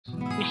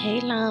Hey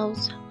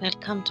loves,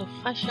 welcome to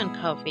Fashion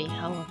Curvy.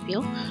 How are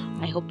you?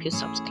 I hope you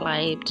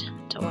subscribed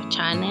to our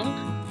channel.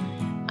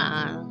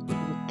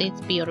 This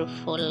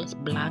beautiful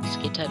black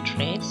skater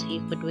dress,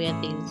 you could wear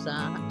this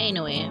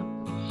anywhere.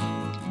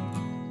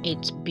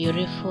 It's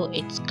beautiful,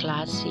 it's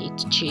classy,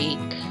 it's chic.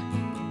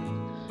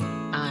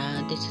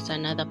 This is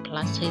another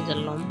plus size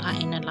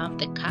lompa and I love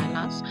the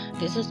colors.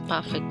 This is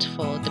perfect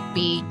for the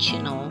beach,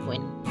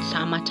 when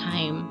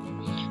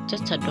summertime.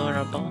 Just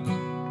adorable.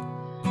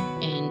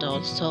 And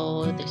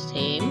also the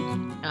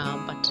same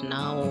but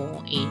now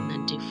in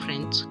a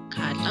different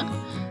color,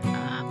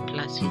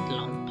 classic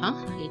lompa.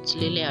 It's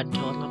really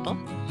adorable.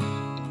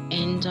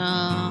 And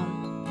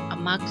a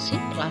maxi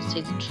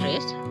plastic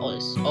dress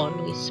is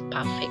always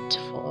perfect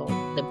for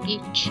the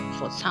beach,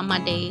 for summer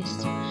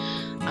days.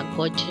 A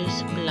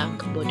gorgeous black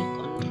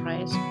bodycon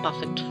dress,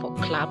 perfect for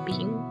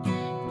clubbing,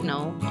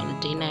 on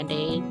dinner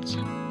dates.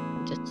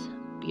 Just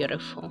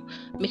beautiful.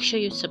 Make sure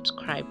you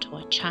subscribe to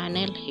our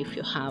channel if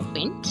you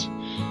haven't.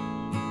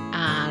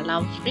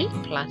 Lovely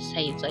plus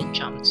size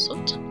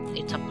jumpsuit.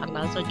 It's a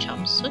palazzo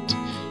jumpsuit,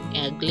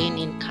 green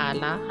in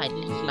color. I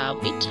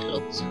love it,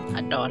 looks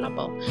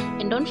adorable.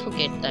 And don't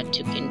forget that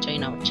you can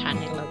join our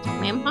channel as a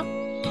member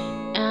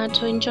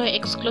to enjoy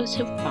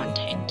exclusive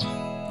content.